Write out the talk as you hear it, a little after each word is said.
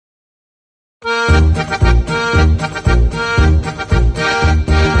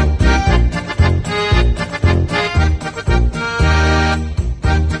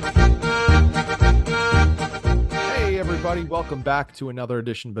welcome back to another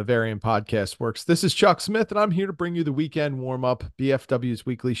edition of Bavarian Podcast Works. This is Chuck Smith, and I'm here to bring you the weekend warm-up, BFW's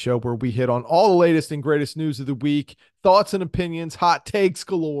weekly show where we hit on all the latest and greatest news of the week, thoughts and opinions, hot takes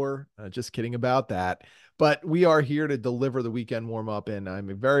galore. Just kidding about that. But we are here to deliver the weekend warm-up, and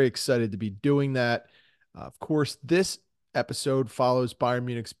I'm very excited to be doing that. Of course, this episode follows Bayern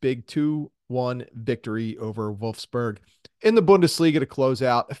Munich's big 2-1 victory over Wolfsburg in the Bundesliga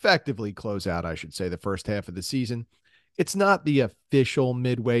to effectively close out, I should say, the first half of the season. It's not the official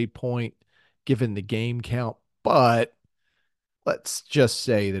midway point given the game count, but let's just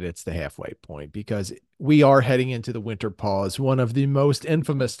say that it's the halfway point because we are heading into the winter pause, one of the most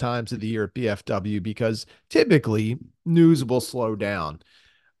infamous times of the year at BFW, because typically news will slow down.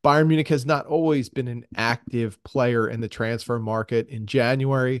 Bayern Munich has not always been an active player in the transfer market in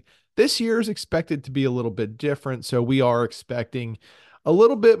January. This year is expected to be a little bit different, so we are expecting a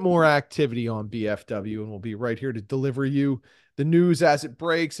little bit more activity on BFW, and we'll be right here to deliver you the news as it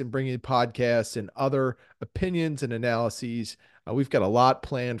breaks and bring you podcasts and other opinions and analyses. We've got a lot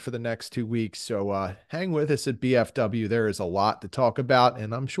planned for the next 2 weeks, so hang with us at BFW. There is a lot to talk about,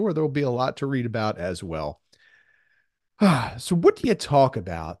 and I'm sure there'll be a lot to read about as well. So what do you talk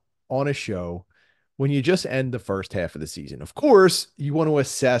about on a show when you just end the first half of the season? Of course, you want to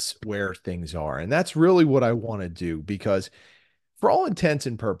assess where things are, and that's really what I want to do because for all intents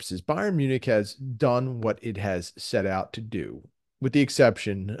and purposes, Bayern Munich has done what it has set out to do, with the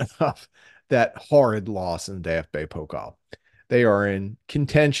exception of that horrid loss in the DFB Pokal. They are in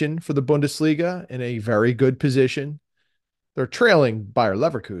contention for the Bundesliga in a very good position. They're trailing Bayer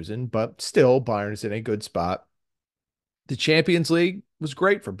Leverkusen, but still Bayern is in a good spot. The Champions League was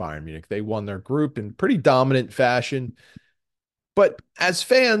great for Bayern Munich. They won their group in pretty dominant fashion. But as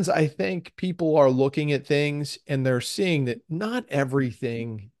fans, I think people are looking at things and they're seeing that not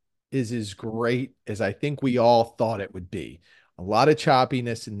everything is as great as I think we all thought it would be. A lot of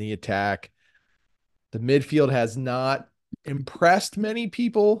choppiness in the attack. The midfield has not impressed many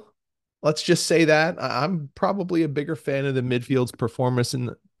people. Let's just say that. I'm probably a bigger fan of the midfield's performance in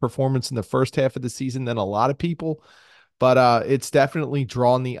the first half of the season than a lot of people. But it's definitely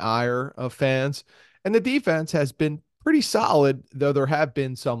drawn the ire of fans. And the defense has been pretty solid, though there have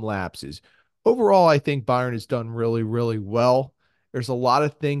been some lapses. Overall, I think Bayern has done really, really well. There's a lot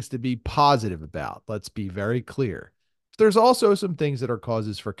of things to be positive about. Let's be very clear. There's also some things that are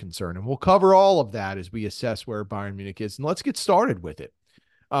causes for concern, and we'll cover all of that as we assess where Bayern Munich is. And let's get started with it.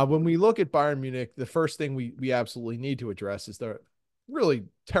 When we look at Bayern Munich, the first thing we absolutely need to address is the really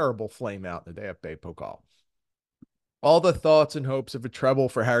terrible flame out in the DFB Pokal. All the thoughts and hopes of a treble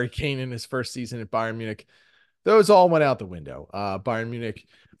for Harry Kane in his first season at Bayern Munich, those all went out the window. Bayern Munich,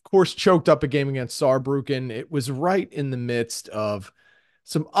 of course, choked up a game against Saarbrücken. It was right in the midst of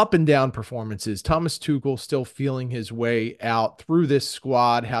some up and down performances. Thomas Tuchel still feeling his way out through this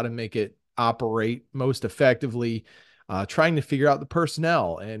squad, how to make it operate most effectively, trying to figure out the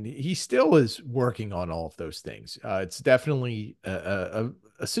personnel. And he still is working on all of those things. It's definitely a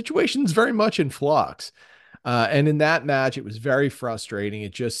situation that's very much in flux. And in that match, it was very frustrating.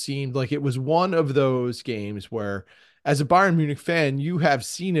 It just seemed like it was one of those games where, as a Bayern Munich fan, you have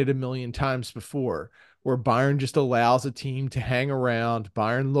seen it a million times before, where Bayern just allows a team to hang around.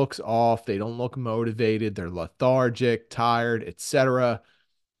 Bayern looks off. They don't look motivated. They're lethargic, tired, etc.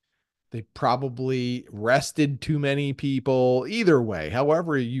 They probably rested too many people. Either way,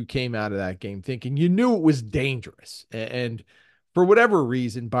 however you came out of that game thinking, you knew it was dangerous. And for whatever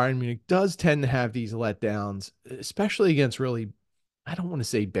reason, Bayern Munich does tend to have these letdowns, especially against really, I don't want to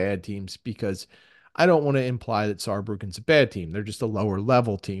say bad teams because I don't want to imply that Saarbrücken's a bad team. They're just a lower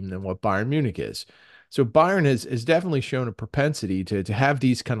level team than what Bayern Munich is. So Bayern has definitely shown a propensity to have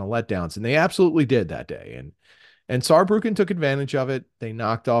these kind of letdowns, and they absolutely did that day. And Saarbrücken took advantage of it. They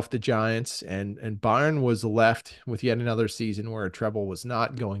knocked off the Giants, and Bayern was left with yet another season where a treble was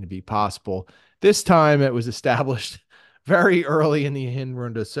not going to be possible. This time it was established very early in the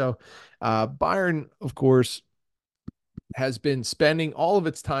Hinrunde. So Bayern, of course, has been spending all of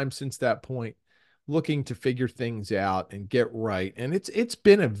its time since that point looking to figure things out and get right. And it's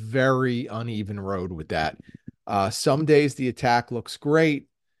been a very uneven road with that. Some days the attack looks great.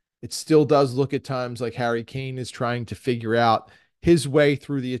 It still does look at times like Harry Kane is trying to figure out his way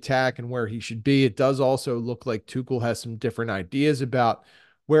through the attack and where he should be. It does also look like Tuchel has some different ideas about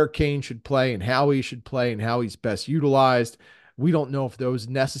where Kane should play and how he should play and how he's best utilized. We don't know if those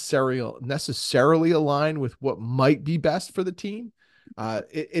necessarily align with what might be best for the team.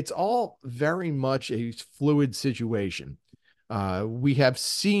 It's all very much a fluid situation. We have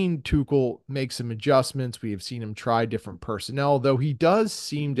seen Tuchel make some adjustments. We have seen him try different personnel, though he does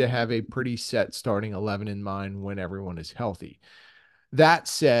seem to have a pretty set starting 11 in mind when everyone is healthy. That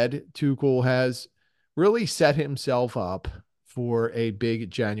said, Tuchel has really set himself up for a big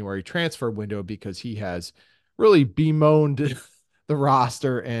January transfer window because he has really bemoaned the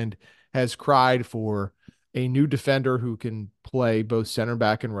roster and has cried for a new defender who can play both center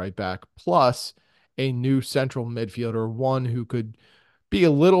back and right back, plus a new central midfielder, one who could be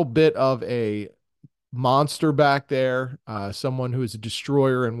a little bit of a monster back there, someone who is a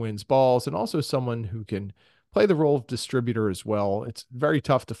destroyer and wins balls, and also someone who can play the role of distributor as well. It's very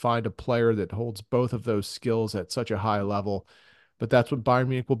tough to find a player that holds both of those skills at such a high level, but that's what Bayern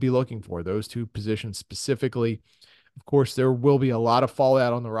Munich will be looking for, those two positions specifically. Of course, there will be a lot of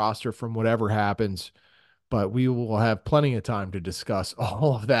fallout on the roster from whatever happens, but we will have plenty of time to discuss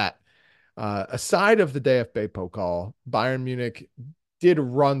all of that. Aside of the DFB Pokal, Bayern Munich did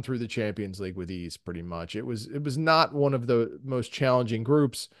run through the Champions League with ease pretty much. It was not one of the most challenging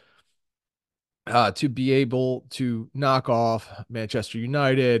groups to be able to knock off Manchester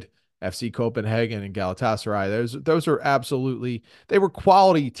United, FC Copenhagen, and Galatasaray. Those are absolutely, they were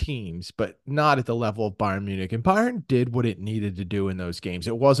quality teams, but not at the level of Bayern Munich. And Bayern did what it needed to do in those games.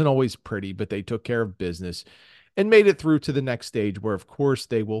 It wasn't always pretty, but they took care of business and made it through to the next stage where, of course,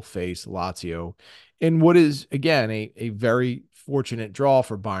 they will face Lazio in what is, again, a very fortunate draw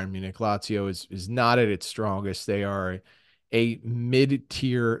for Bayern Munich. Lazio is not at its strongest. They are a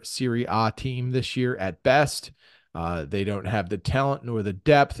mid-tier Serie A team this year at best. They don't have the talent nor the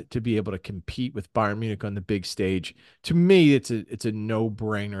depth to be able to compete with Bayern Munich on the big stage. To me, it's a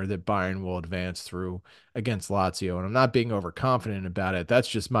no-brainer that Bayern will advance through against Lazio, and I'm not being overconfident about it. That's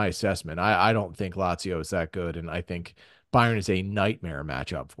just my assessment. I don't think Lazio is that good, and I think Bayern is a nightmare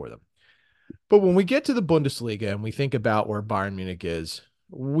matchup for them. But when we get to the Bundesliga and we think about where Bayern Munich is,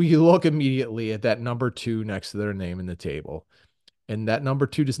 we look immediately at that number 2 next to their name in the table. And that number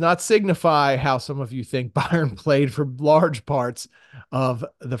 2 does not signify how some of you think Bayern played for large parts of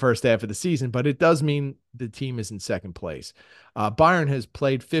the first half of the season, but it does mean the team is in second place. Bayern has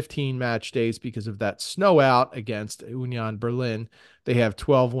played 15 match days because of that snow out against Union Berlin. They have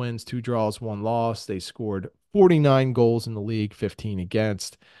 12 wins, 2 draws, 1 loss. They scored 49 goals in the league, 15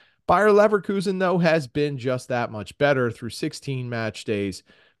 against. Bayer Leverkusen, though, has been just that much better through 16 match days.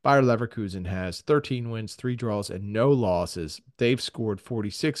 Bayer Leverkusen has 13 wins, 3 draws, and no losses. They've scored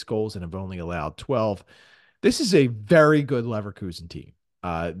 46 goals and have only allowed 12. This is a very good Leverkusen team.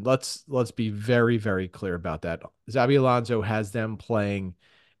 Let's be very, very clear about that. Xabi Alonso has them playing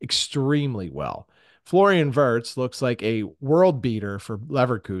extremely well. Florian Wirtz looks like a world beater for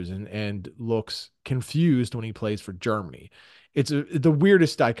Leverkusen and looks confused when he plays for Germany. It's the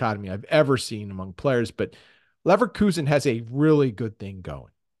weirdest dichotomy I've ever seen among players, but Leverkusen has a really good thing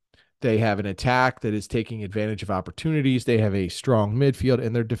going. They have an attack that is taking advantage of opportunities. They have a strong midfield,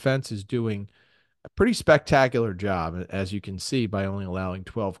 and their defense is doing a pretty spectacular job, as you can see, by only allowing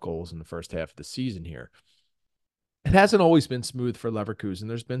 12 goals in the first half of the season here. It hasn't always been smooth for Leverkusen.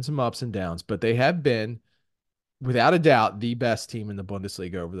 There's been some ups and downs, but they have been, without a doubt, the best team in the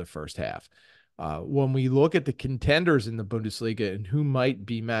Bundesliga over the first half. When we look at the contenders in the Bundesliga and who might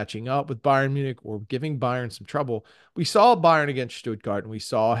be matching up with Bayern Munich or giving Bayern some trouble, we saw Bayern against Stuttgart, and we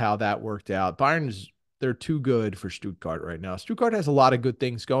saw how that worked out. They're too good for Stuttgart right now. Stuttgart has a lot of good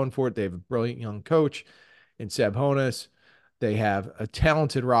things going for it. They have a brilliant young coach in Seb Hones. They have a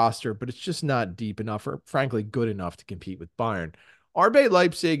talented roster, but it's just not deep enough or, frankly, good enough to compete with Bayern. RB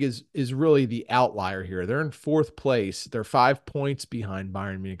Leipzig is really the outlier here. They're in 4th place. They're 5 points behind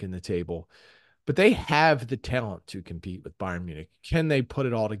Bayern Munich in the table. But they have the talent to compete with Bayern Munich. Can they put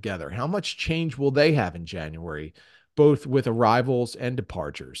it all together? How much change will they have in January, both with arrivals and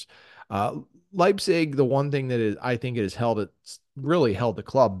departures? Leipzig, the one thing that I think it has really held the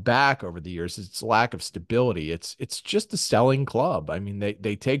club back over the years is its lack of stability. It's just a selling club. I mean,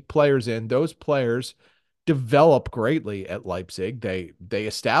 they take players in. Those players develop greatly at Leipzig. They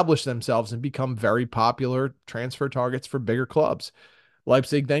establish themselves and become very popular transfer targets for bigger clubs.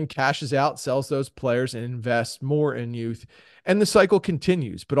 Leipzig then cashes out, sells those players, and invests more in youth. And the cycle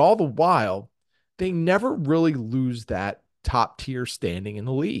continues. But all the while, they never really lose that top tier standing in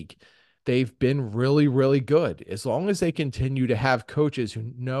the league. They've been really, really good. As long as they continue to have coaches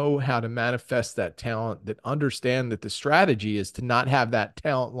who know how to manifest that talent, that understand that the strategy is to not have that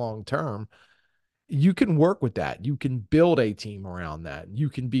talent long term, you can work with that. You can build a team around that. You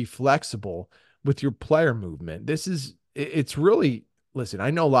can be flexible with your player movement. It's really, listen,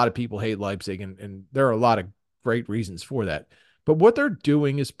 I know a lot of people hate Leipzig, and there are a lot of great reasons for that. But what they're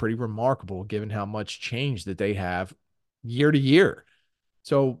doing is pretty remarkable given how much change that they have year to year.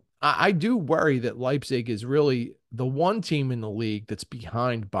 So I do worry that Leipzig is really the one team in the league that's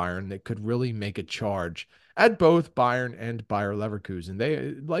behind Bayern that could really make a charge at both Bayern and Bayer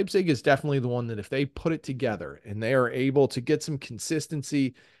Leverkusen. Leipzig is definitely the one that if they put it together and they are able to get some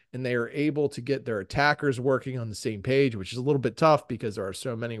consistency and they are able to get their attackers working on the same page, which is a little bit tough because there are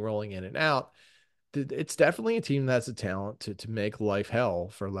so many rolling in and out. It's definitely a team that's a talent to make life hell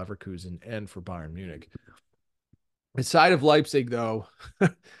for Leverkusen and for Bayern Munich. Aside of Leipzig, though,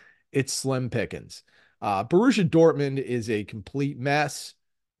 it's slim pickings. Borussia Dortmund is a complete mess.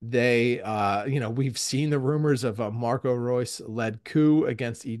 We've seen the rumors of a Marco Reus led coup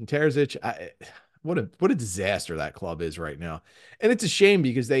against Eden Terzic. What a disaster that club is right now. And it's a shame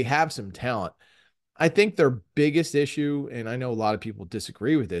because they have some talent. I think their biggest issue, and I know a lot of people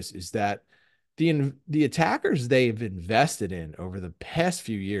disagree with this, is that the attackers they've invested in over the past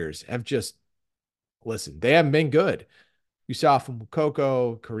few years have just, listen, they haven't been good. You saw from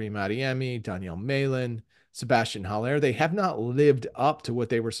Mukoko, Karim Adeyemi, Daniel Malin, Sebastian Haller. They have not lived up to what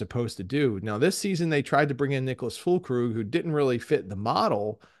they were supposed to do. Now, this season, they tried to bring in Nicholas Füllkrug, who didn't really fit the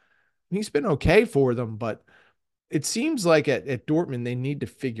model. He's been okay for them, but it seems like at Dortmund, they need to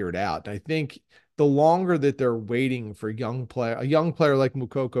figure it out. I think the longer that they're waiting for a young player like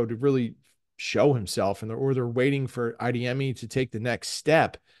Mukoko to really show himself, or they're waiting for Adeyemi to take the next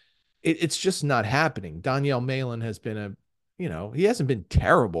step, it's just not happening. Daniel Malin has been he hasn't been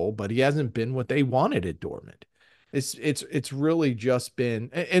terrible, but he hasn't been what they wanted at Dortmund. It's really just been,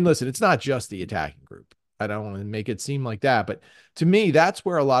 and listen, it's not just the attacking group. I don't want to make it seem like that, but to me, that's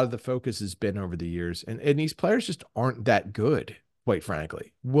where a lot of the focus has been over the years. And these players just aren't that good, quite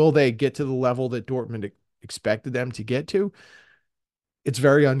frankly. Will they get to the level that Dortmund expected them to get to? It's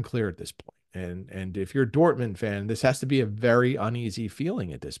very unclear at this point. And if you're a Dortmund fan, this has to be a very uneasy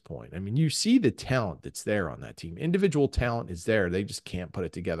feeling at this point. I mean, you see the talent that's there on that team. Individual talent is there. They just can't put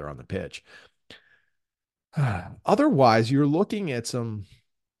it together on the pitch. Otherwise, you're looking at some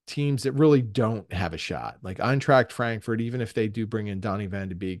teams that really don't have a shot. Like Eintracht Frankfurt, even if they do bring in Donny van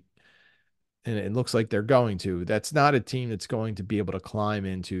de Beek, and it looks like they're going to, that's not a team that's going to be able to climb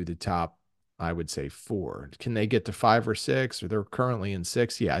into the top, I would say, 4. Can they get to 5 or 6? Or they're currently in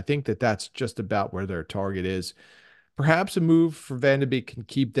 6? Yeah, I think that's just about where their target is. Perhaps a move for Van de Beek can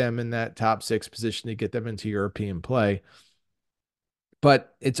keep them in that top 6 position to get them into European play.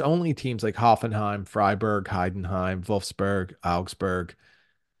 But it's only teams like Hoffenheim, Freiburg, Heidenheim, Wolfsburg, Augsburg,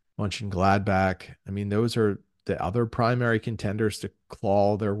 Mönchengladbach. I mean, those are the other primary contenders to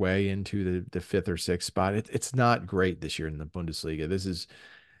claw their way into the 5th or 6th spot. It's not great this year in the Bundesliga. This is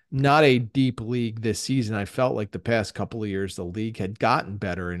not a deep league this season. I felt like the past couple of years, the league had gotten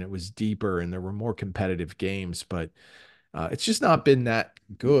better and it was deeper and there were more competitive games, but it's just not been that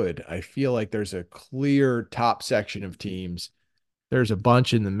good. I feel like there's a clear top section of teams. There's a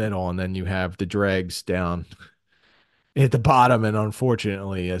bunch in the middle, and then you have the dregs down at the bottom. And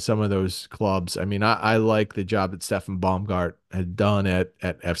unfortunately, some of those clubs, I mean, I like the job that Stefan Baumgart had done at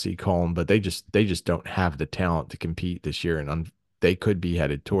FC Köln, but they just don't have the talent to compete this year. And they could be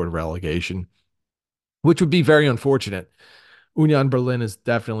headed toward relegation, which would be very unfortunate. Union Berlin is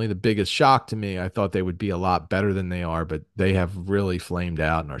definitely the biggest shock to me. I thought they would be a lot better than they are, but they have really flamed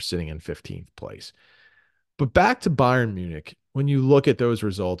out and are sitting in 15th place. But back to Bayern Munich, when you look at those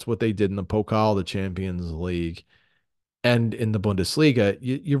results, what they did in the Pokal, the Champions League, and in the Bundesliga,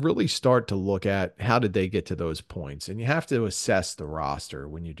 you really start to look at how did they get to those points. And you have to assess the roster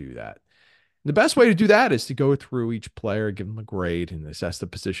when you do that. The best way to do that is to go through each player, give them a grade, and assess the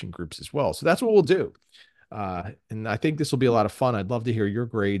position groups as well. So that's what we'll do. And I think this will be a lot of fun. I'd love to hear your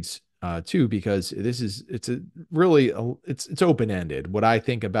grades too, because it's open-ended. What I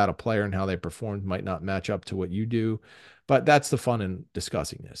think about a player and how they performed might not match up to what you do, but that's the fun in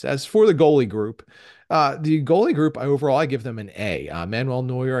discussing this. As for the goalie group, I give them an A. Manuel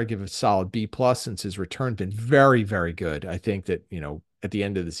Neuer, I give a solid B plus since his return been very, very good. I think that, at the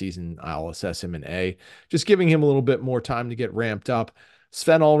end of the season, I'll assess him an A, just giving him a little bit more time to get ramped up.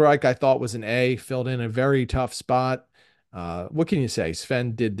 Sven Ulreich, I thought was an A, filled in a very tough spot. What can you say?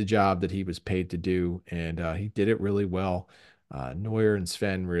 Sven did the job that he was paid to do, and he did it really well. Neuer and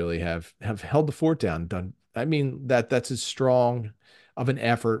Sven really have held the fort down. That's as strong of an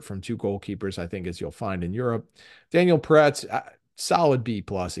effort from 2 goalkeepers, I think, as you'll find in Europe. Daniel Peretz, solid B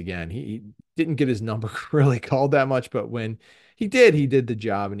plus again. He didn't get his number really called that much, but when he did the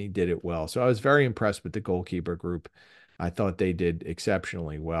job and he did it well. So I was very impressed with the goalkeeper group. I thought they did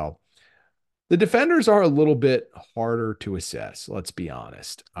exceptionally well. The defenders are a little bit harder to assess, let's be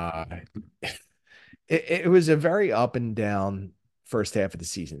honest. It was a very up and down first half of the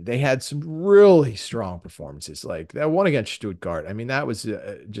season. They had some really strong performances, like that one against Stuttgart. I mean, that was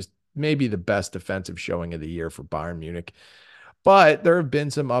just maybe the best defensive showing of the year for Bayern Munich. But there have been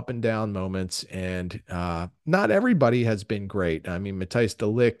some up and down moments, and not everybody has been great. I mean, Matthijs de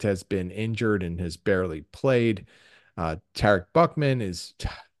Ligt has been injured and has barely played. Tarek Buckman has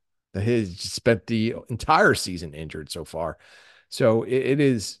spent the entire season injured so far. So it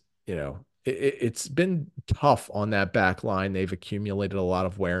is, it's been tough on that back line. They've accumulated a lot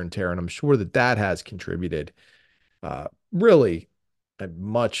of wear and tear, and I'm sure that has contributed really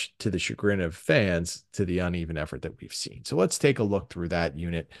much to the chagrin of fans to the uneven effort that we've seen. So let's take a look through that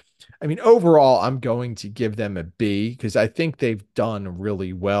unit. I mean, overall, I'm going to give them a B because I think they've done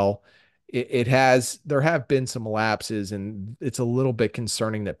really well. There have been some lapses, and it's a little bit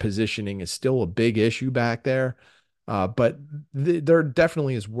concerning that positioning is still a big issue back there. But there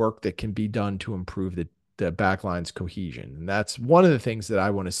definitely is work that can be done to improve the backline's cohesion. And that's one of the things that I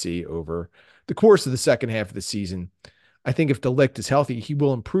want to see over the course of the second half of the season. I think if de Ligt is healthy, he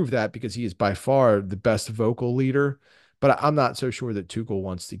will improve that because he is by far the best vocal leader. But I'm not so sure that Tuchel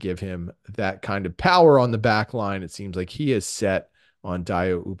wants to give him that kind of power on the back line. It seems like he is set on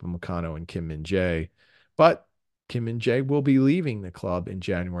Dayot Upamecano and Kim Min-jae. But Kim Min-jae will be leaving the club in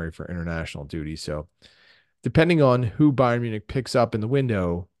January for international duty. So depending on who Bayern Munich picks up in the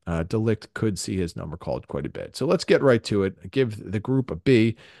window, de Ligt could see his number called quite a bit. So let's get right to it. Give the group a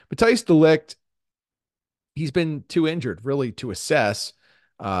B. Matthijs de Ligt, he's been too injured really to assess.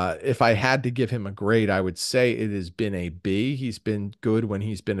 If I had to give him a grade, I would say it has been a B. He's been good when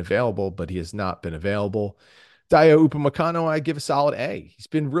he's been available, but he has not been available. Dayot Upamecano, I give a solid A. He's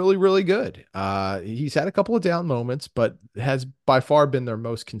been really, really good. He's had a couple of down moments, but has by far been their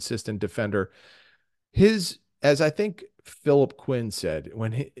most consistent defender. As I think Philip Quinn said,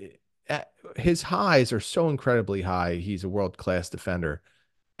 his highs are so incredibly high, he's a world-class defender.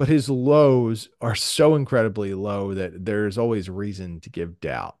 But his lows are so incredibly low that there's always reason to give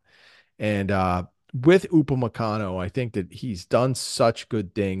doubt. And with Upamecano, I think that he's done such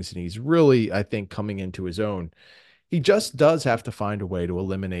good things, and he's really, I think, coming into his own. He just does have to find a way to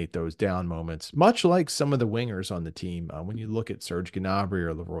eliminate those down moments, much like some of the wingers on the team. When you look at Serge Gnabry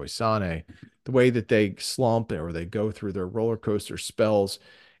or Leroy Sané, the way that they slump or they go through their roller coaster spells,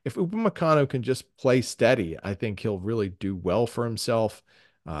 if Upamecano can just play steady, I think he'll really do well for himself.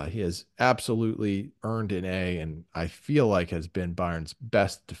 He has absolutely earned an A, and I feel like has been Bayern's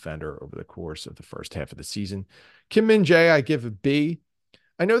best defender over the course of the first half of the season. Kim Min-jae, I give a B.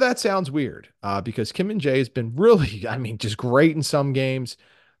 I know that sounds weird because Kim Min-jae has been really, I mean, just great in some games,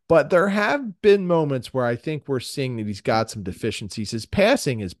 but there have been moments where I think we're seeing that he's got some deficiencies. His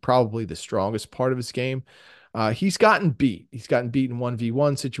passing is probably the strongest part of his game. He's gotten beat. He's gotten beat in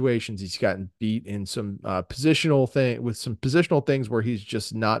 1v1 situations. He's gotten beat in some positional things where he's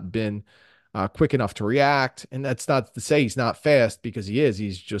just not been quick enough to react. And that's not to say he's not fast, because he is.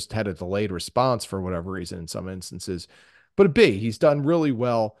 He's just had a delayed response for whatever reason in some instances. But a B, he's done really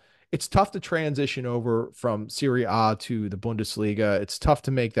well. It's tough to transition over from Serie A to the Bundesliga. It's tough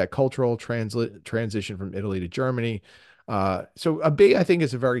to make that cultural transition from Italy to Germany. So a B, I think,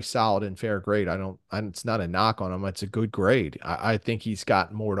 is a very solid and fair grade. It's not a knock on him. It's a good grade. I think he's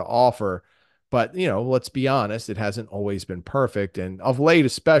got more to offer, but let's be honest, it hasn't always been perfect. And of late,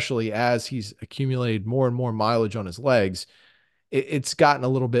 especially as he's accumulated more and more mileage on his legs, it's gotten a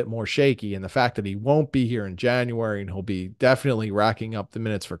little bit more shaky. And the fact that he won't be here in January and he'll be definitely racking up the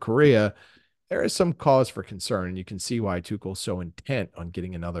minutes for Korea, there is some cause for concern. And you can see why Tuchel's so intent on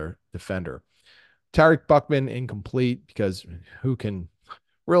getting another defender. Tarek Buckman, incomplete, because who can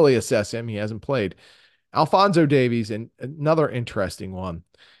really assess him? He hasn't played. Alphonso Davies, and another interesting one.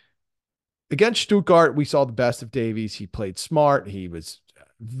 Against Stuttgart, we saw the best of Davies. He played smart. He was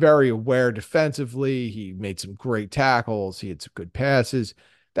very aware defensively. He made some great tackles. He had some good passes.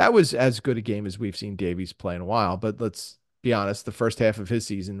 That was as good a game as we've seen Davies play in a while. But let's be honest, the first half of his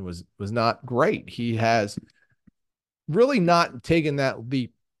season was not great. He has really not taken that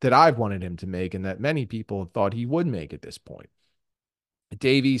leap that I've wanted him to make and that many people thought he would make at this point.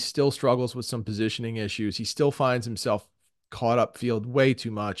 Davies still struggles with some positioning issues. He still finds himself caught up field way too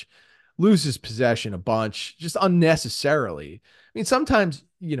much, loses possession a bunch, just unnecessarily. I mean, sometimes,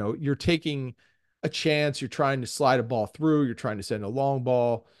 you're taking a chance, you're trying to slide a ball through, you're trying to send a long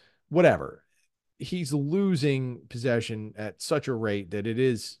ball, whatever. He's losing possession at such a rate that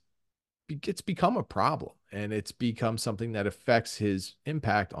it's become a problem, and it's become something that affects his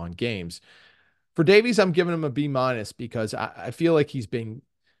impact on games. For Davies, I'm giving him a B- because I feel like he's been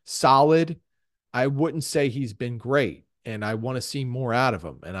solid. I wouldn't say he's been great, and I want to see more out of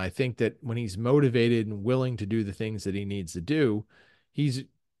him. And I think that when he's motivated and willing to do the things that he needs to do, He's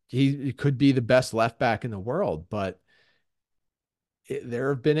he could be the best left back in the world, but there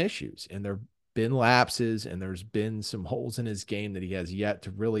have been issues and there have been lapses and there's been some holes in his game that he has yet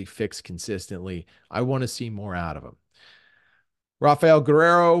to really fix consistently. I want to see more out of him. Rafael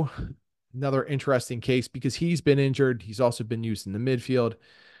Guerrero, another interesting case because he's been injured. He's also been used in the midfield.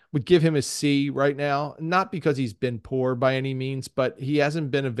 Would give him a C right now, not because he's been poor by any means, but he hasn't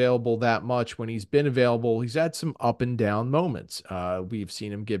been available that much. When he's been available, he's had some up and down moments. We've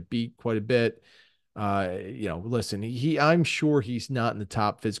seen him get beat quite a bit. Listen, I'm sure he's not in the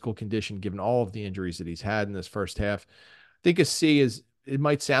top physical condition given all of the injuries that he's had in this first half. I think a C is, it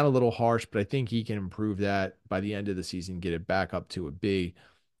might sound a little harsh, but I think he can improve that by the end of the season, get it back up to a B.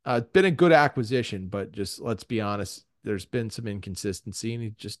 It's been a good acquisition, but just let's be honest, there's been some inconsistency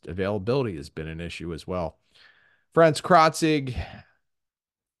and just availability has been an issue as well. Franz Krotzig,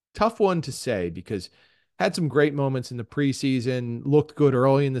 tough one to say because had some great moments in the preseason, looked good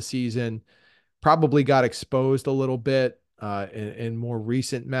early in the season, probably got exposed a little bit in more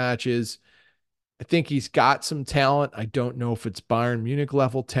recent matches. I think he's got some talent. I don't know if it's Bayern Munich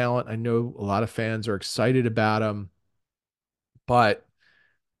level talent. I know a lot of fans are excited about him, but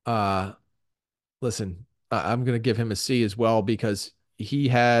uh, listen, I'm going to give him a C as well because he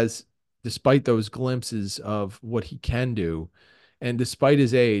has, despite those glimpses of what he can do, and despite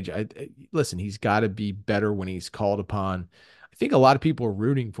his age, listen, he's got to be better when he's called upon. I think a lot of people are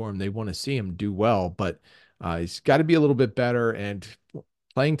rooting for him. They want to see him do well, but he's got to be a little bit better. And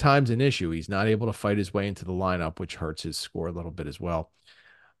playing time's an issue. He's not able to fight his way into the lineup, which hurts his score a little bit as well.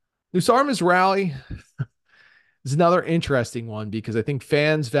 Nusar Rally is another interesting one because I think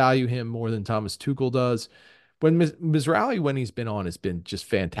fans value him more than Thomas Tuchel does. When Mizrahi, when he's been on, has been just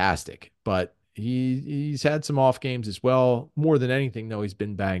fantastic, but he's had some off games as well. More than anything, though, he's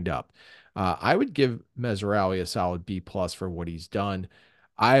been banged up. I would give Mezraoui a solid B plus for what he's done.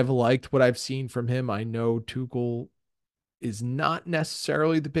 I've liked what I've seen from him. I know Tuchel is not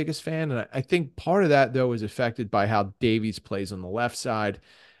necessarily the biggest fan, and I think part of that though is affected by how Davies plays on the left side.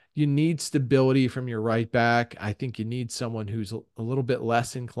 You need stability from your right back. I think you need someone who's a little bit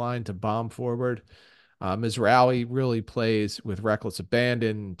less inclined to bomb forward. Mizrahi really plays with reckless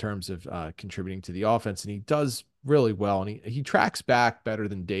abandon in terms of contributing to the offense, and he does really well. And he tracks back better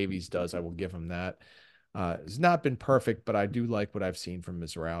than Davies does. I will give him that. It's not been perfect, but I do like what I've seen from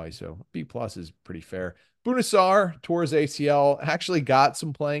Mizrahi. So B plus is pretty fair. Bunasar tore his ACL, actually got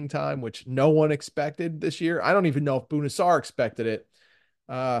some playing time, which no one expected this year. I don't even know if Bunasar expected it.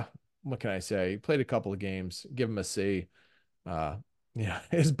 What can I say? He played a couple of games. Give him a C.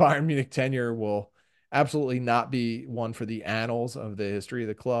 His Bayern Munich tenure will absolutely not be one for the annals of the history of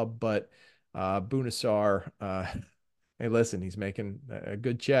the club, but Bunasar, hey, listen, he's making a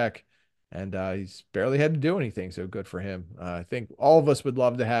good check and he's barely had to do anything. So good for him. I think all of us would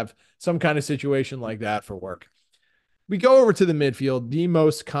love to have some kind of situation like that for work. We go over to the midfield, the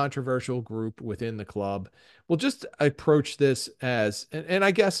most controversial group within the club. We'll just approach this as, and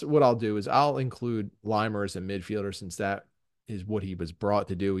I guess what I'll do is I'll include Limer as a midfielder since that is what he was brought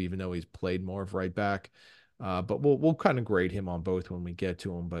to do, even though he's played more of right back. But we'll kind of grade him on both when we get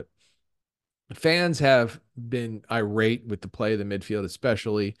to him. But fans have been irate with the play of the midfield,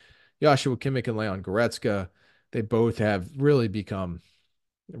 especially Joshua Kimmich and Leon Goretzka. They both have really become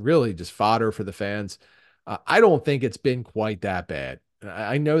really just fodder for the fans. I don't think it's been quite that bad.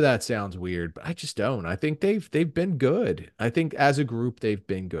 I know that sounds weird, but I just don't. I think they've been good. I think as a group they've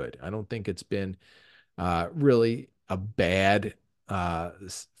been good. I don't think it's been really a bad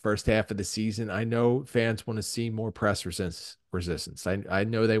first half of the season. I know fans want to see more press resistance. I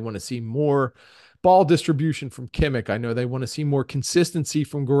know they want to see more ball distribution from Kimmich. I know they want to see more consistency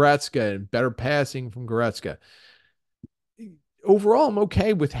from Goretzka and better passing from Goretzka. Overall, I'm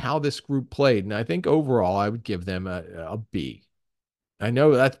okay with how this group played. And I think overall, I would give them a B. I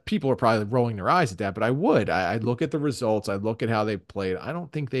know that people are probably rolling their eyes at that, but I would. I look at the results. I look at how they played. I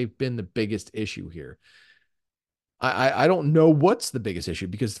don't think they've been the biggest issue here. I don't know what's the biggest issue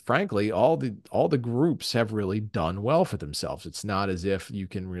because frankly, all the groups have really done well for themselves. It's not as if you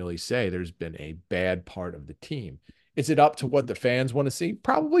can really say there's been a bad part of the team. Is it up to what the fans want to see?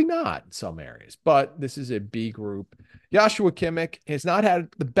 Probably not in some areas, but this is a B group. Joshua Kimmich has not had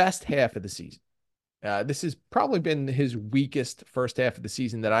the best half of the season. This has probably been his weakest first half of the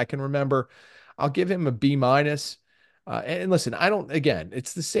season that I can remember. I'll give him a B minus. And listen,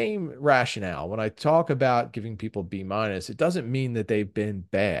 it's the same rationale. When I talk about giving people B minus, it doesn't mean that they've been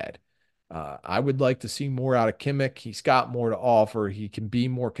bad. I would like to see more out of Kimmich. He's got more to offer. He can be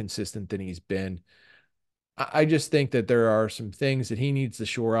more consistent than he's been. I just think that there are some things that he needs to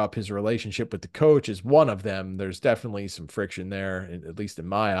shore up. His relationship with the coach is one of them. There's definitely some friction there, at least in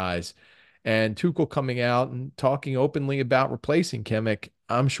my eyes. And Tuchel coming out and talking openly about replacing Kimmich,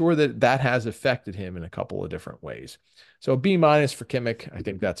 I'm sure that that has affected him in a couple of different ways. So B minus for Kimmich, I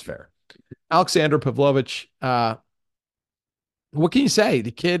think that's fair. Alexander Pavlovich, what can you say?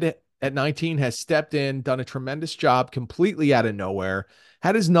 The kid at 19 has stepped in, done a tremendous job completely out of nowhere,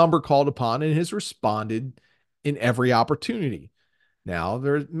 had his number called upon, and has responded in every opportunity. Now,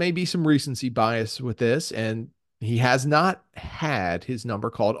 there may be some recency bias with this, and he has not had his number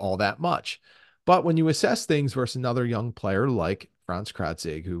called all that much. But when you assess things versus another young player like Franz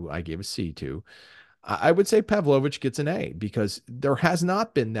Kratzig, who I gave a C to, I would say Pavlovich gets an A because there has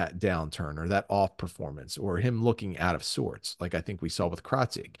not been that downturn or that off performance or him looking out of sorts, like I think we saw with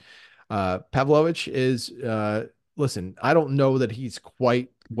Kratzig. Pavlovich is, listen, I don't know that he's quite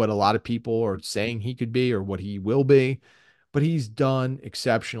what a lot of people are saying he could be or what he will be, but he's done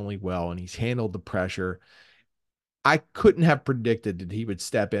exceptionally well and he's handled the pressure. I couldn't have predicted that he would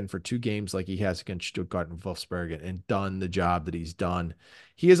step in for 2 games like he has against Stuttgart and Wolfsburg and done the job that he's done.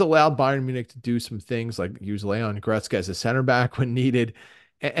 He has allowed Bayern Munich to do some things like use Leon Goretzka as a center back when needed,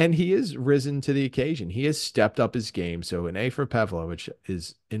 and he has risen to the occasion. He has stepped up his game. So an A for Pavlovich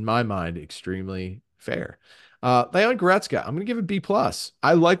is, in my mind, extremely fair. Leon Goretzka, I'm going to give a B plus.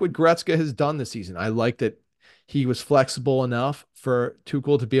 I like what Goretzka has done this season. I like that he was flexible enough for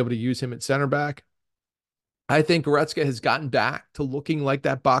Tuchel to be able to use him at center back. I think Goretzka has gotten back to looking like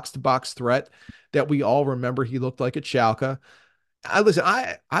that box-to-box threat that we all remember he looked like at Schalke. I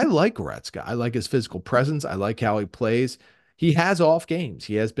like Goretzka. I like his physical presence. I like how he plays. He has off games.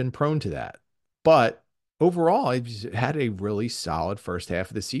 He has been prone to that. But overall, he's had a really solid first half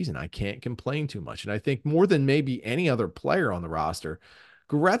of the season. I can't complain too much. And I think more than maybe any other player on the roster,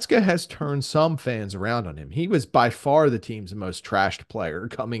 Goretzka has turned some fans around on him. He was by far the team's most trashed player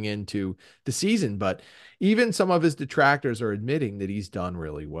coming into the season, but even some of his detractors are admitting that he's done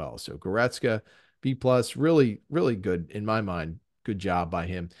really well. So Goretzka, B plus, really, really good in my mind. Good job by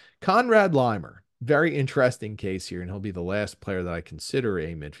him. Konrad Laimer, very interesting case here, and he'll be the last player that I consider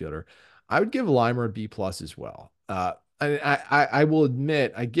a midfielder. I would give Laimer a B plus as well. I will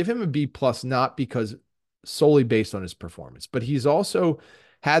admit I give him a B plus not because solely based on his performance, but he's also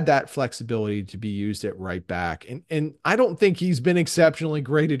had that flexibility to be used at right back. And I don't think he's been exceptionally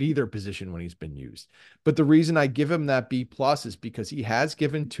great at either position when he's been used. But the reason I give him that B plus is because he has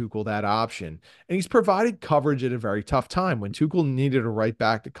given Tuchel that option and he's provided coverage at a very tough time. When Tuchel needed a right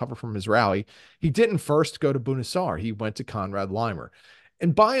back to cover from his rally, he didn't first go to Bunassar. He went to Konrad Laimer.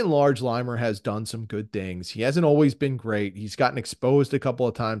 And by and large, Laimer has done some good things. He hasn't always been great. He's gotten exposed a couple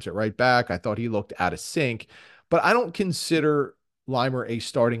of times at right back. I thought he looked out of sync, but I don't consider Laimer a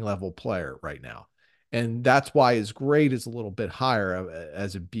starting level player right now. And that's why his grade is a little bit higher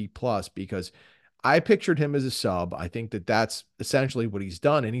as a B plus, because I pictured him as a sub. I think that that's essentially what he's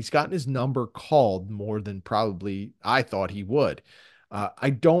done. And he's gotten his number called more than probably I thought he would. I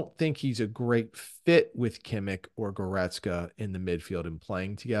don't think he's a great fit with Kimmich or Goretzka in the midfield and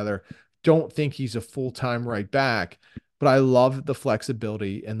playing together. Don't think he's a full-time right back, but I love the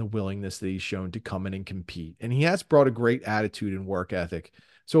flexibility and the willingness that he's shown to come in and compete. And he has brought a great attitude and work ethic.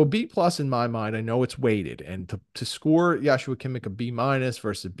 So a B plus in my mind. I know it's weighted, and to score Joshua Kimmich a B minus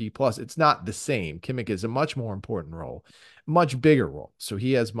versus a B plus, it's not the same. Kimmich is a much more important role, much bigger role. So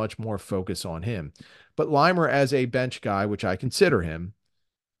he has much more focus on him. But Laimer as a bench guy, which I consider him,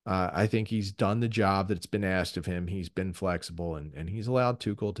 I think he's done the job that's been asked of him. He's been flexible and he's allowed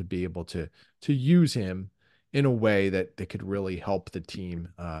Tuchel to be able to use him in a way that could really help the team,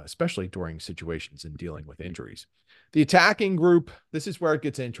 especially during situations and dealing with injuries. The attacking group, this is where it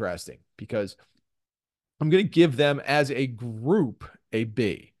gets interesting because I'm going to give them as a group a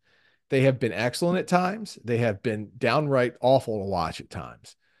B. They have been excellent at times. They have been downright awful to watch at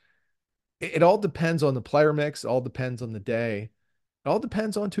times. It all depends on the player mix. It all depends on the day. It all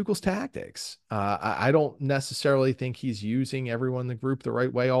depends on Tuchel's tactics. I don't necessarily think he's using everyone in the group the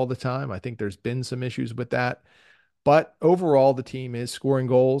right way all the time. I think there's been some issues with that. But overall, the team is scoring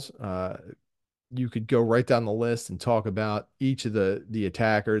goals. You could go right down the list and talk about each of the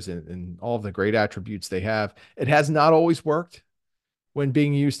attackers and all of the great attributes they have. It has not always worked when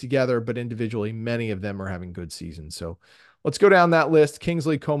being used together, but individually, many of them are having good seasons. So let's go down that list.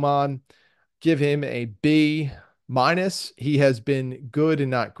 Kingsley Coman, give him a B minus. He has been good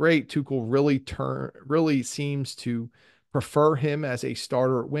and not great. Tuchel really seems to prefer him as a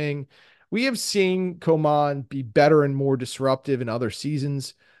starter at wing. We have seen Coman be better and more disruptive in other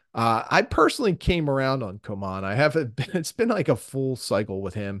seasons. I personally came around on Coman. It's been like a full cycle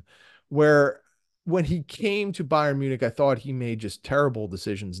with him where when he came to Bayern Munich, I thought he made just terrible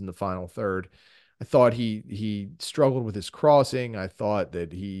decisions in the final third. I thought he struggled with his crossing. I thought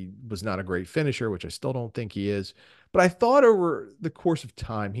that he was not a great finisher, which I still don't think he is. But I thought over the course of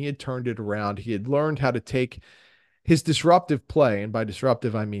time, he had turned it around. He had learned how to take his disruptive play, and by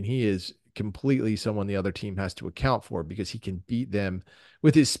disruptive, I mean he is completely someone the other team has to account for because he can beat them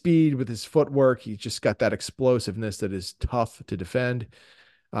with his speed, with his footwork. He's just got that explosiveness that is tough to defend.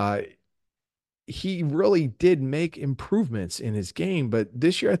 Uh, he really did make improvements in his game, but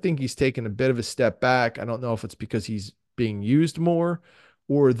this year I think he's taken a bit of a step back. I don't know if it's because he's being used more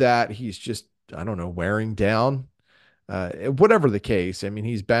or that he's just, I don't know, wearing down. Whatever the case, I mean,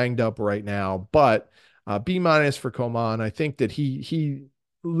 he's banged up right now, but B minus for Coman. I think that he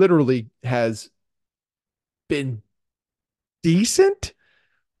literally has been decent,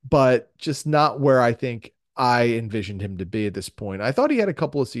 but just not where I think I envisioned him to be at this point. I thought he had a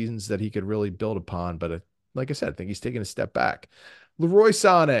couple of seasons that he could really build upon, but like I said, I think he's taken a step back. Leroy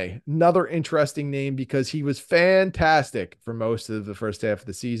Sané, another interesting name because he was fantastic for most of the first half of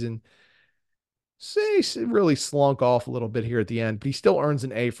the season. Say really slunk off a little bit here at the end, but he still earns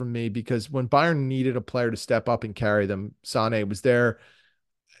an A from me because when Bayern needed a player to step up and carry them, Sané was there.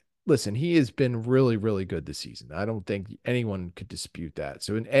 Listen, he has been really, really good this season. I don't think anyone could dispute that.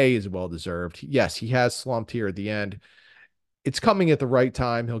 So an A is well deserved. Yes, he has slumped here at the end. It's coming at the right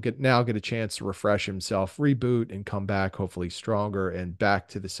time. He'll get a chance to refresh himself, reboot, and come back hopefully stronger and back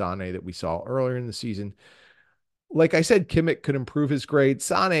to the Sané that we saw earlier in the season. Like I said, Kimmich could improve his grade.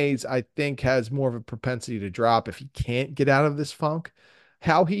 Sané's, I think, has more of a propensity to drop if he can't get out of this funk.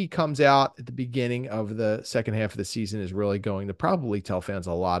 How he comes out at the beginning of the second half of the season is really going to probably tell fans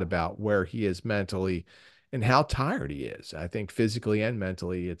a lot about where he is mentally and how tired he is. I think physically and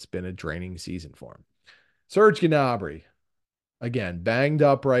mentally, it's been a draining season for him. Serge Gnabry, again, banged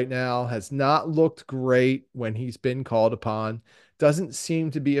up right now, has not looked great when he's been called upon, doesn't seem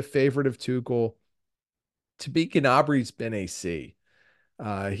to be a favorite of Tuchel. To be Gnabry's been a C.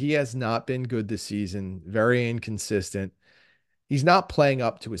 He has not been good this season, very inconsistent. He's not playing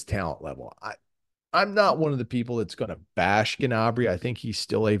up to his talent level. I'm not one of the people that's going to bash Gnabry. I think he's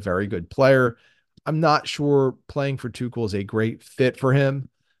still a very good player. I'm not sure playing for Tuchel is a great fit for him.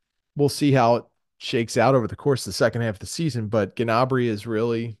 We'll see how it shakes out over the course of the second half of the season. But Gnabry is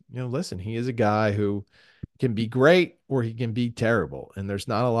really, listen, he is a guy who can be great or he can be terrible. And there's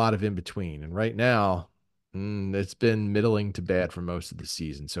not a lot of in between. And right now, it's been middling to bad for most of the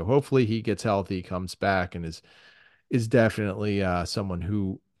season. So hopefully he gets healthy, comes back, and is definitely someone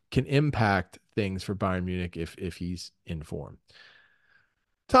who can impact things for Bayern Munich if he's in form.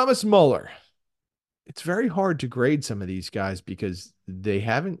 Thomas Müller. It's very hard to grade some of these guys because they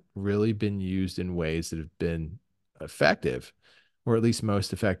haven't really been used in ways that have been effective, or at least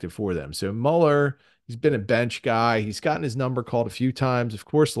most effective for them. So Muller, he's been a bench guy. He's gotten his number called a few times. Of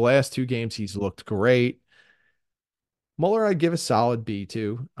course, the last two games he's looked great. Muller, I'd give a solid B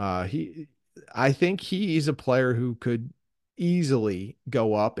to. I think he's a player who could easily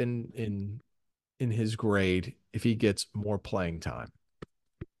go up in his grade if he gets more playing time.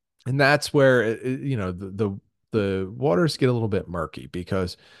 And that's where the waters get a little bit murky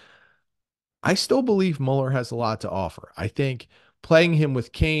because I still believe Muller has a lot to offer. I think playing him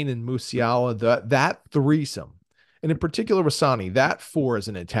with Kane and Musiala, that threesome, and in particular with Sani, that four as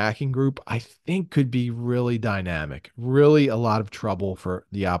an attacking group, I think could be really dynamic, really a lot of trouble for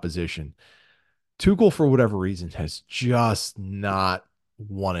the opposition. Tuchel, for whatever reason, has just not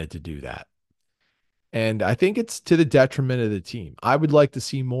wanted to do that. And I think it's to the detriment of the team. I would like to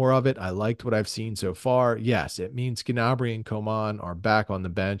see more of it. I liked what I've seen so far. Yes, it means Gnabry and Coman are back on the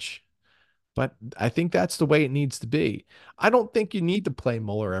bench, but I think that's the way it needs to be. I don't think you need to play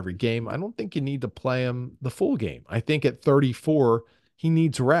Muller every game. I don't think you need to play him the full game. I think at 34, he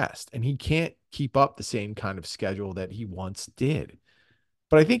needs rest, and he can't keep up the same kind of schedule that he once did.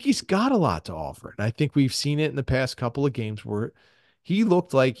 But I think he's got a lot to offer. And I think we've seen it in the past couple of games where he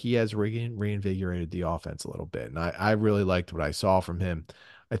looked like he has reinvigorated the offense a little bit. And I really liked what I saw from him.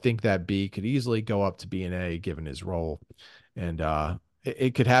 I think that B could easily go up to be an A given his role. And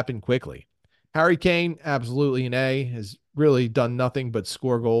it could happen quickly. Harry Kane, absolutely an A, has really done nothing but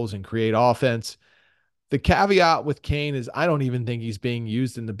score goals and create offense. The caveat with Kane is I don't even think he's being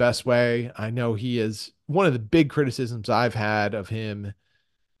used in the best way. I know he is one of the big criticisms I've had of him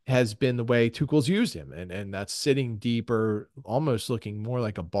has been the way Tuchel's used him. And that's sitting deeper, almost looking more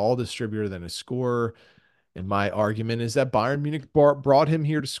like a ball distributor than a scorer. And my argument is that Bayern Munich brought him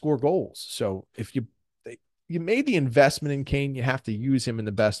here to score goals. So if you made the investment in Kane, you have to use him in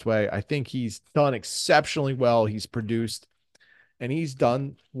the best way. I think he's done exceptionally well. He's produced and he's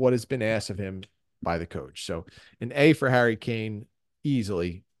done what has been asked of him by the coach. So an A for Harry Kane,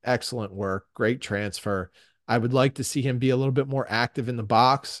 easily. Excellent work. Great transfer. I would like to see him be a little bit more active in the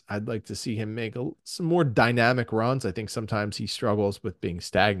box. I'd like to see him make some more dynamic runs. I think sometimes he struggles with being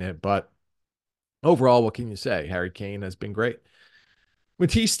stagnant, but overall, what can you say? Harry Kane has been great.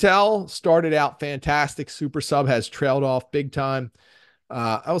 Matisse Tell started out fantastic. Super sub has trailed off big time.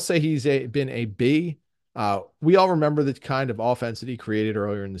 I'll say been a B. We all remember the kind of offense that he created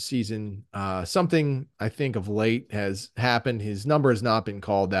earlier in the season. Something I think of late has happened. His number has not been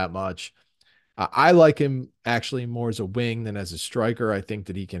called that much. I like him actually more as a wing than as a striker. I think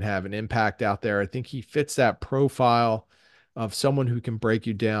that he can have an impact out there. I think he fits that profile of someone who can break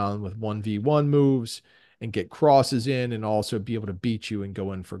you down with 1v1 moves and get crosses in and also be able to beat you and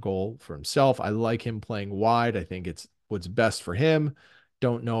go in for goal for himself. I like him playing wide. I think it's what's best for him.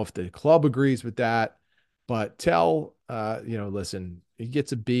 Don't know if the club agrees with that, but listen, he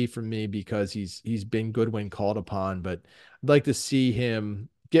gets a B from me because he's been good when called upon, but I'd like to see him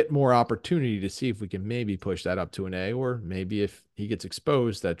get more opportunity to see if we can maybe push that up to an A, or maybe if he gets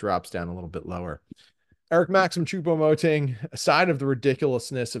exposed, that drops down a little bit lower. Eric Maxim Choupo-Moting, aside of the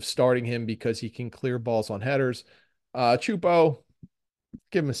ridiculousness of starting him because he can clear balls on headers, Choupo,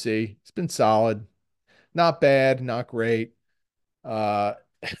 give him a C. It's been solid. Not bad, not great. I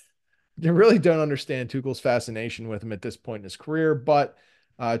really don't understand Tuchel's fascination with him at this point in his career, but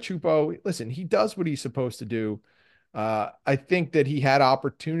Choupo, listen, he does what he's supposed to do. I think that he had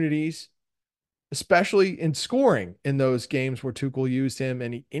opportunities, especially in scoring in those games where Tuchel used him,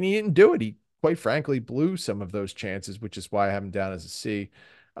 and he didn't do it. He quite frankly blew some of those chances, which is why I have him down as a C.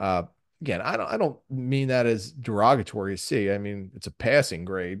 Uh, Again, I don't mean that as derogatory as C. I mean, it's a passing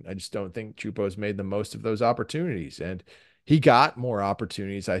grade. I just don't think Chupo's made the most of those opportunities. And he got more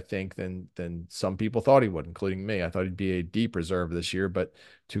opportunities, I think, than some people thought he would, including me. I thought he'd be a deep reserve this year, but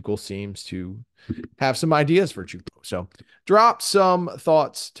Tuchel seems to have some ideas for Chupo. So drop some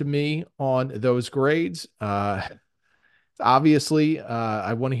thoughts to me on those grades. Obviously,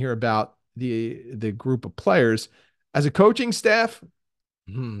 I want to hear about the group of players. As a coaching staff,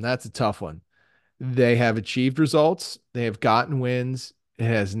 that's a tough one. They have achieved results. They have gotten wins. It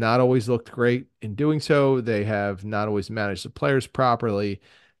has not always looked great in doing so. They have not always managed the players properly. I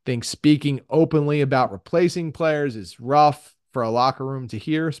think speaking openly about replacing players is rough for a locker room to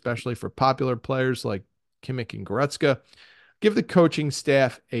hear, especially for popular players like Kimmich and Goretzka. Give the coaching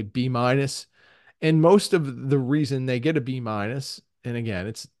staff a B minus. And most of the reason they get a B minus, and again,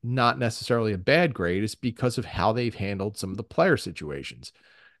 it's not necessarily a bad grade, is because of how they've handled some of the player situations.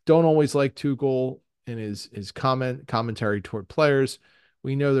 Don't always like Tuchel and his commentary toward players.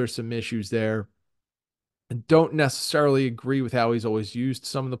 We know there's some issues there. And don't necessarily agree with how he's always used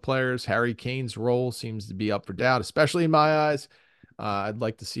some of the players. Harry Kane's role seems to be up for doubt, especially in my eyes. I'd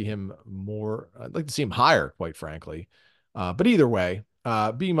like to see him more. I'd like to see him higher, quite frankly. But either way,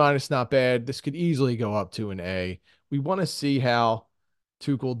 B minus not bad. This could easily go up to an A. We want to see how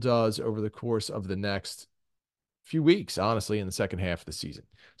Tuchel does over the course of the next few weeks, honestly, in the second half of the season.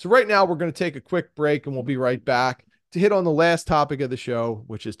 So right now we're going to take a quick break and we'll be right back to hit on the last topic of the show,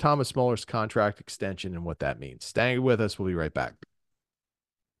 which is Thomas Müller's contract extension and what that means. Staying with us. We'll be right back.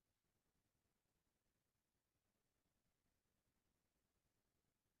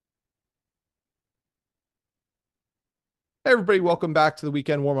 Hey, everybody, welcome back to the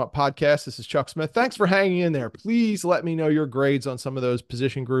Weekend Warm-Up Podcast. This is Chuck Smith. Thanks for hanging in there. Please let me know your grades on some of those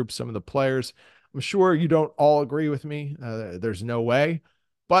position groups, some of the players. I'm sure you don't all agree with me. There's no way.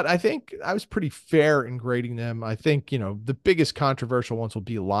 But I think I was pretty fair in grading them. I think, the biggest controversial ones will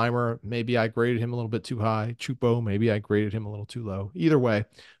be Limer. Maybe I graded him a little bit too high. Choupo, maybe I graded him a little too low. Either way,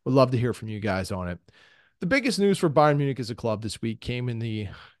 would love to hear from you guys on it. The biggest news for Bayern Munich as a club this week came in the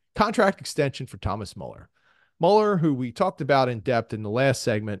contract extension for Thomas Müller. Müller, who we talked about in depth in the last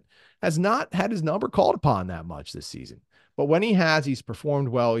segment, has not had his number called upon that much this season. But when he has, he's performed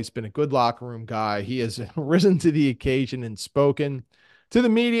well. He's been a good locker room guy. He has risen to the occasion and spoken to the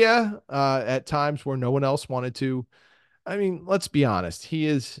media at times where no one else wanted to. I mean, let's be honest. He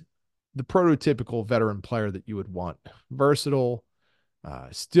is the prototypical veteran player that you would want. Versatile,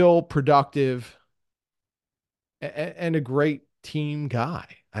 still productive, and a great team guy.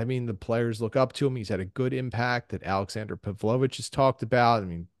 I mean, the players look up to him. He's had a good impact that Alexander Pavlovich has talked about. I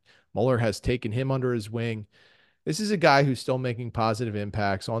mean, Müller has taken him under his wing. This is a guy who's still making positive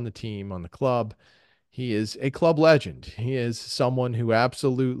impacts on the team, on the club. He is a club legend. He is someone who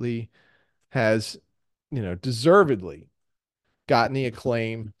absolutely has, deservedly gotten the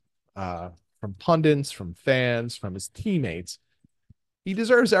acclaim from pundits, from fans, from his teammates. he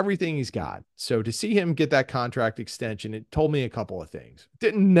deserves everything he's got. So to see him get that contract extension, it told me a couple of things. It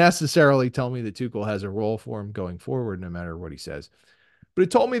didn't necessarily tell me that Tuchel has a role for him going forward, no matter what he says. But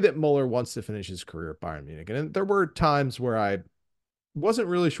it told me that Muller wants to finish his career at Bayern Munich. And there were times where I wasn't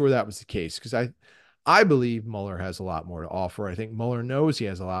really sure that was the case because I believe Muller has a lot more to offer. I think Muller knows he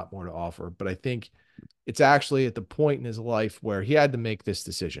has a lot more to offer, but I think it's actually at the point in his life where he had to make this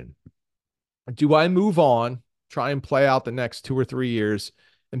decision. Do I move on, try and play out the next 2 or 3 years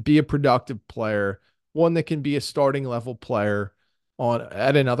and be a productive player, one that can be a starting level player on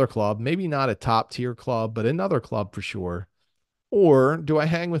at another club, maybe not a top tier club, but another club for sure? Or do I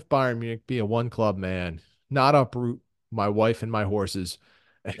hang with Bayern Munich, be a one club man, not uproot my wife and my horses?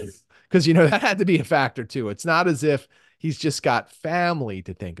 Because, that had to be a factor too. It's not as if he's just got family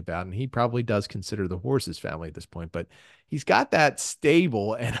to think about. And he probably does consider the horses family at this point, but he's got that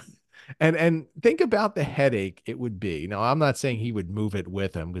stable and think about the headache it would be. Now, I'm not saying he would move it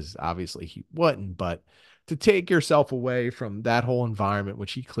with him because obviously he wouldn't, but to take yourself away from that whole environment,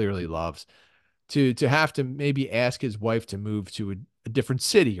 which he clearly loves, to have to maybe ask his wife to move to a different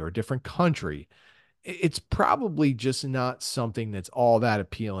city or a different country, it's probably just not something that's all that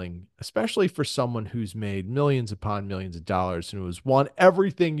appealing, especially for someone who's made millions upon millions of dollars and who has won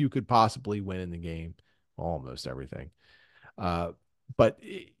everything you could possibly win in the game, almost everything. But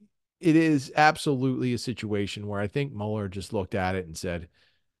it is absolutely a situation where I think Mueller just looked at it and said,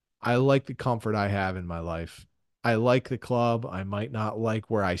 I like the comfort I have in my life. I like the club. I might not like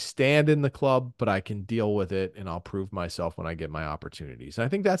where I stand in the club, but I can deal with it and I'll prove myself when I get my opportunities. And I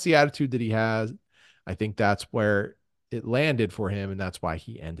think that's the attitude that he has. I think that's where it landed for him, and that's why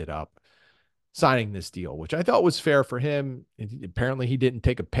he ended up signing this deal, which I thought was fair for him. Apparently, he didn't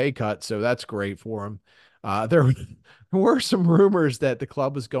take a pay cut, so that's great for him. There were some rumors that the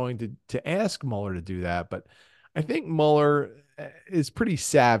club was going to ask Mueller to do that, but I think Mueller is pretty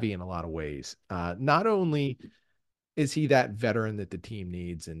savvy in a lot of ways. Not only is he that veteran that the team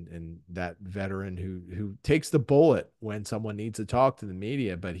needs and that veteran who takes the bullet when someone needs to talk to the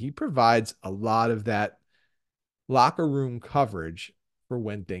media, but he provides a lot of that locker room coverage for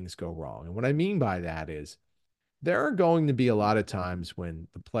when things go wrong. And what I mean by that is there are going to be a lot of times when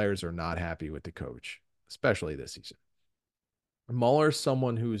the players are not happy with the coach, especially this season. Mueller's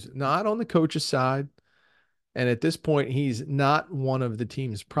someone who's not on the coach's side. And at this point, he's not one of the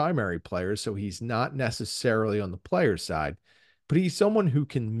team's primary players, so he's not necessarily on the player's side, but he's someone who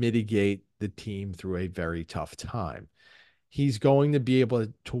can mitigate the team through a very tough time. He's going to be able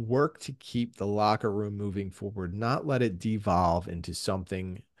to work to keep the locker room moving forward, not let it devolve into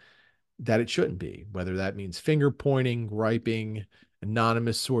something that it shouldn't be, whether that means finger pointing, griping,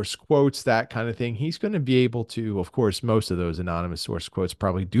 anonymous source quotes, that kind of thing. He's going to be able to, of course, most of those anonymous source quotes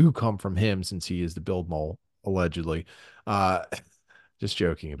probably do come from him since he is the build mole, allegedly. Uh, just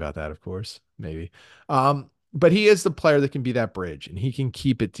joking about that, of course, maybe. But he is the player that can be that bridge and he can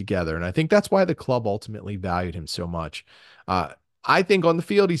keep it together. And I think that's why the club ultimately valued him so much. I think on the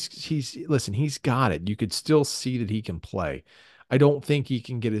field, he's got it. You could still see that he can play. I don't think he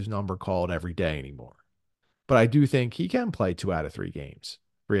can get his number called every day anymore, but I do think he can play 2 out of 3 games,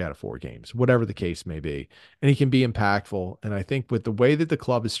 3 out of 4 games, whatever the case may be. And he can be impactful. And I think with the way that the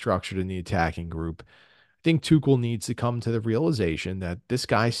club is structured in the attacking group, I think Tuchel needs to come to the realization that this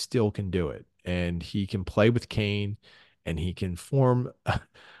guy still can do it and he can play with Kane and he can form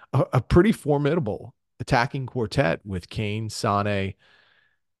a pretty formidable attacking quartet with Kane, Sane,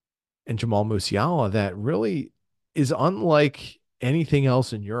 and Jamal Musiala that really is unlike anything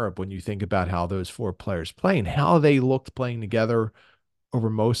else in Europe when you think about how those 4 players play and how they looked playing together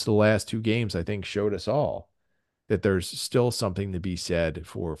over most of the last 2 games. I think showed us all that there's still something to be said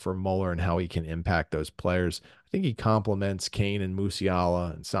for Mueller and how he can impact those players. I think he complements Kane and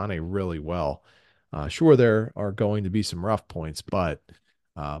Musiala and Sane really well. Sure, there are going to be some rough points, but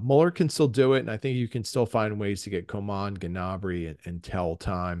Mueller can still do it, and I think you can still find ways to get Coman, Gnabry, and Tell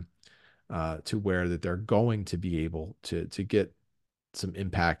time to where that they're going to be able to get some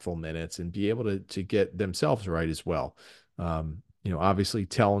impactful minutes and be able to get themselves right as well. Obviously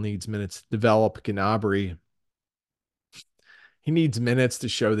Tell needs minutes to develop. Gnabry, he needs minutes to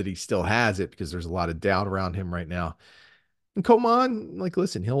show that he still has it because there's a lot of doubt around him right now. And Coman,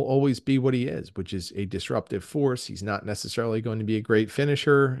 listen, he'll always be what he is, which is a disruptive force. He's not necessarily going to be a great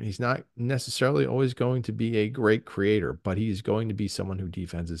finisher. He's not necessarily always going to be a great creator, but he's going to be someone who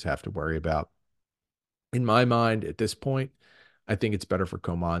defenses have to worry about. In my mind, at this point, I think it's better for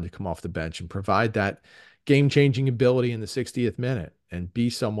Coman to come off the bench and provide that game-changing ability in the 60th minute and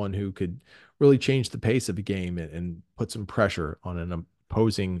be someone who could really change the pace of a game and put some pressure on an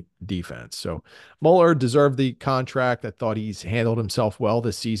opposing defense. So Muller deserved the contract. I thought he's handled himself well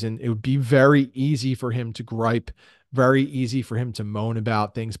this season. It would be very easy for him to gripe, very easy for him to moan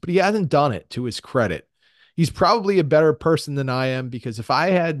about things, but he hasn't done it, to his credit. He's probably a better person than I am, because if I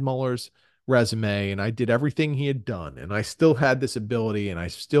had Muller's resume and I did everything he had done and I still had this ability and I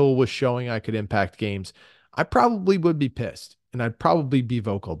still was showing I could impact games, I probably would be pissed and I'd probably be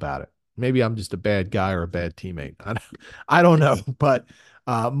vocal about it. Maybe I'm just a bad guy or a bad teammate. I don't know, but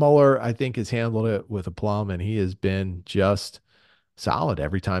Muller, I think, has handled it with aplomb, and he has been just solid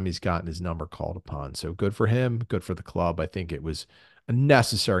every time he's gotten his number called upon. So good for him, good for the club. I think it was a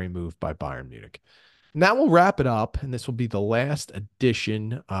necessary move by Bayern Munich. And that will wrap it up, and this will be the last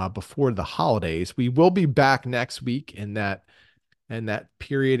edition before the holidays. We will be back next week in that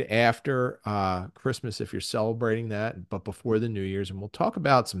period after Christmas, if you're celebrating that, but before the New Year's. And we'll talk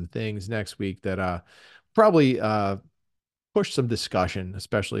about some things next week that probably push some discussion,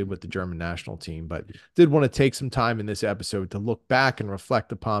 especially with the German national team. But did want to take some time in this episode to look back and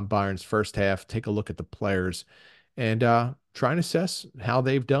reflect upon Bayern's first half, take a look at the players, and try and assess how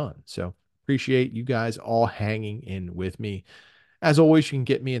they've done. So appreciate you guys all hanging in with me. As always, you can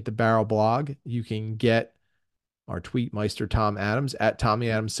get me at the Barrel Blog. You can get our tweet Meister Tom Adams at Tommy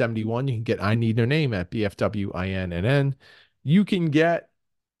Adams 71. You can get I Need No Name at BFWINNN. You can get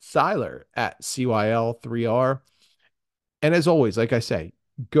Siler at CYL3R. And as always, like I say,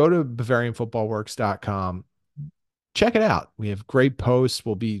 go to BavarianFootballWorks.com. Check it out. We have great posts.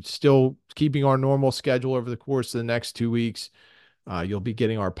 We'll be still keeping our normal schedule over the course of the next 2 weeks. You'll be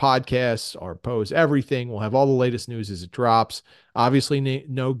getting our podcasts, our posts, everything. We'll have all the latest news as it drops. Obviously,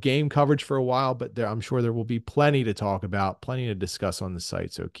 no game coverage for a while, but I'm sure there will be plenty to talk about, plenty to discuss on the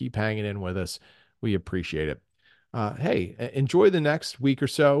site. So keep hanging in with us. We appreciate it. Hey, enjoy the next week or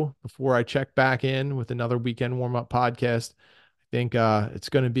so before I check back in with another weekend warm-up podcast. I think it's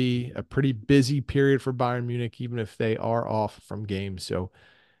going to be a pretty busy period for Bayern Munich, even if they are off from games. So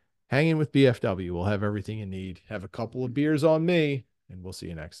hang in with BFW. We'll have everything you need. Have a couple of beers on me, and we'll see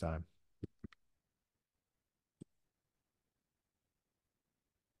you next time.